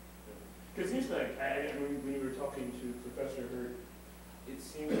claim. Because he's like, when you were talking to Professor Hurt, it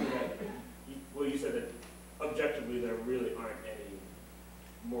seemed that, you said that objectively there really aren't any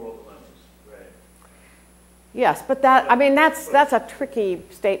moral dilemmas, right? Yes, but that's a tricky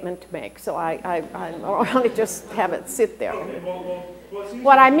statement to make, so I only just have it sit there. Okay,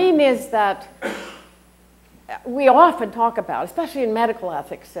 what I mean is that we often talk about, especially in medical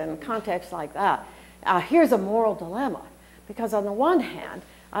ethics and contexts like that, here's a moral dilemma, because on the one hand,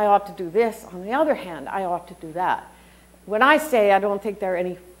 I ought to do this, on the other hand, I ought to do that. When I say I don't think there are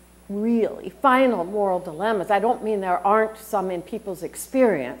any really final moral dilemmas, I don't mean there aren't some in people's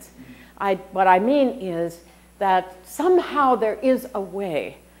experience. What I mean is that somehow there is a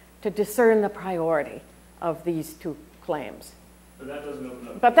way to discern the priority of these two claims. But that doesn't open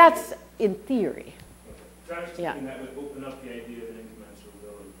up. But that's in theory. Okay. So I was thinking that would open up the idea of an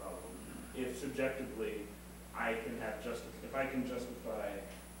incommensurability problem. If subjectively if I can justify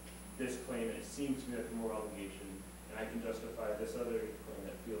this claim and it seems to me like a moral obligation, and I can justify this other claim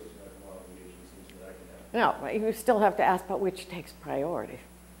that feels to me like a moral obligation, it seems to me that I can have. No, you still have to ask about which takes priority.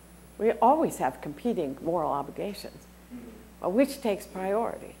 We always have competing moral obligations, but which takes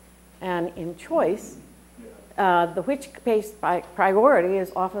priority? And in choice, the which takes priority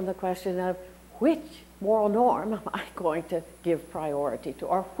is often the question of which moral norm am I going to give priority to,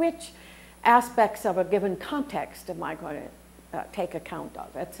 or which aspects of a given context am I going to take account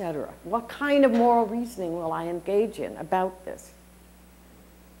of, etc. What kind of moral reasoning will I engage in about this?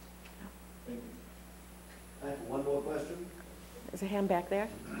 Thank you. I have one more question. There's a hand back there.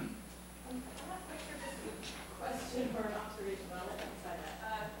 question or an observation, but I'll let you decide that.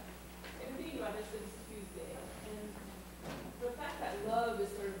 I've been thinking about this since Tuesday, and the fact that love is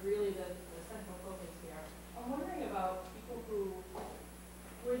sort of really the central focus here. I'm wondering about people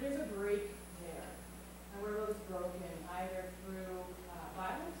where there's a break there, and where love is broken, either through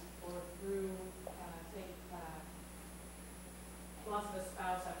violence or through, say, loss of a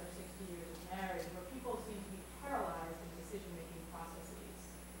spouse after 60 years of marriage, where people seem to be paralyzed in decision-making processes,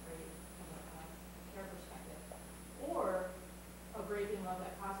 right, from a care perspective, or a break in love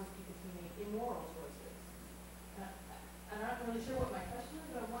that causes people to make immoral choices. I'm not really sure what my question is,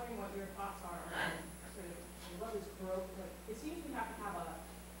 but I'm wondering what your thoughts are on sort of love is broken. Like, it seems we have to have a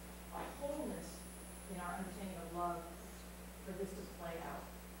wholeness in our understanding of love for this to play out.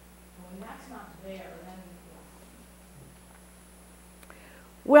 And when that's not there, then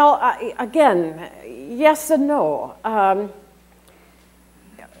Well, again, yes and no.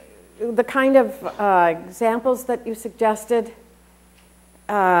 The kind of examples that you suggested,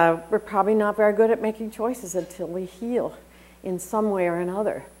 we're probably not very good at making choices until we heal in some way or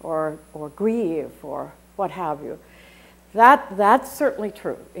another, or grieve, or what have you. That's certainly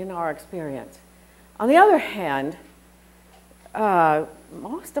true in our experience. On the other hand,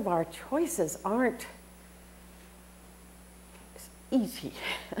 most of our choices aren't easy,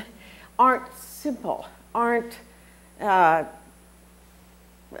 aren't simple, aren't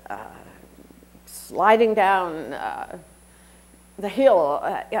sliding down the hill.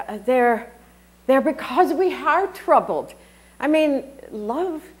 They're because we are troubled. I mean,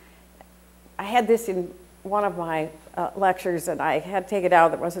 love, I had this in one of my lectures, and I had to take it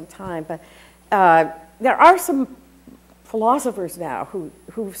out, there wasn't time, but there are some philosophers now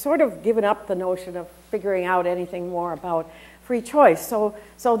who've sort of given up the notion of figuring out anything more about free choice. So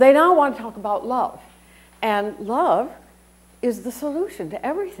they now want to talk about love. And love is the solution to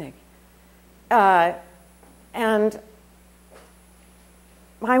everything. And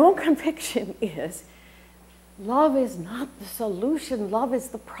my own conviction is love is not the solution, love is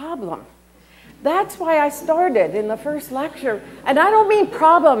the problem. That's why I started in the first lecture, and I don't mean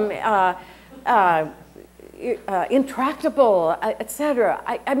problem, intractable, etc.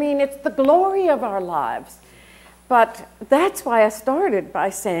 I mean, it's the glory of our lives. But that's why I started by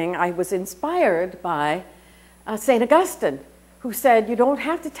saying I was inspired by St. Augustine, who said, you don't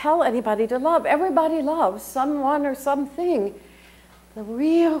have to tell anybody to love. Everybody loves someone or something. The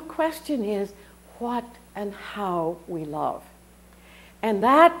real question is what and how we love. And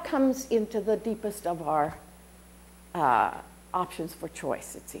that comes into the deepest of our options for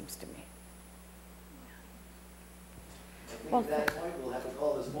choice, it seems to me. I think at that point we'll have to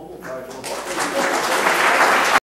call this mobile part.